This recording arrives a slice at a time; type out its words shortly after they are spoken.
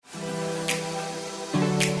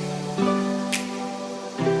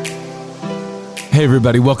Hey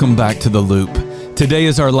everybody, welcome back to The Loop. Today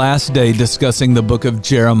is our last day discussing the book of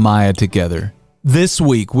Jeremiah together. This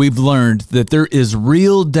week we've learned that there is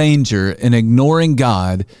real danger in ignoring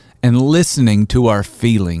God and listening to our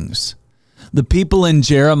feelings. The people in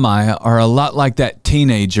Jeremiah are a lot like that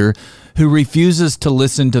teenager who refuses to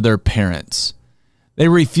listen to their parents. They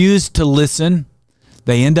refuse to listen,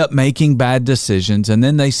 they end up making bad decisions, and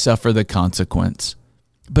then they suffer the consequence.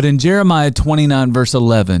 But in Jeremiah 29 verse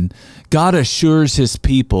 11, God assures his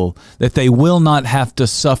people that they will not have to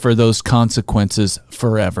suffer those consequences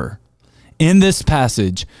forever. In this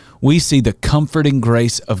passage, we see the comforting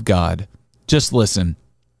grace of God. Just listen.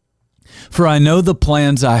 For I know the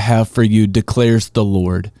plans I have for you, declares the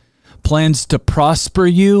Lord. Plans to prosper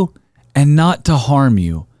you and not to harm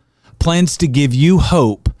you. Plans to give you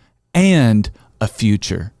hope and a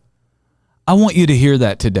future. I want you to hear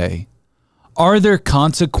that today. Are there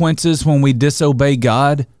consequences when we disobey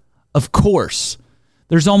God? Of course.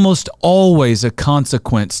 There's almost always a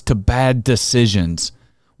consequence to bad decisions.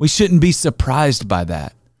 We shouldn't be surprised by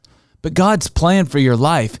that. But God's plan for your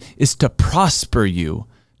life is to prosper you,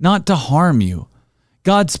 not to harm you.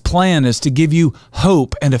 God's plan is to give you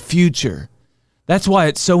hope and a future. That's why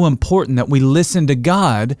it's so important that we listen to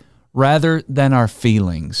God rather than our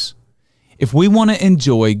feelings. If we want to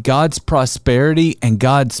enjoy God's prosperity and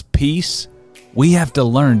God's peace, we have to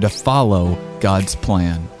learn to follow God's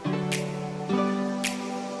plan.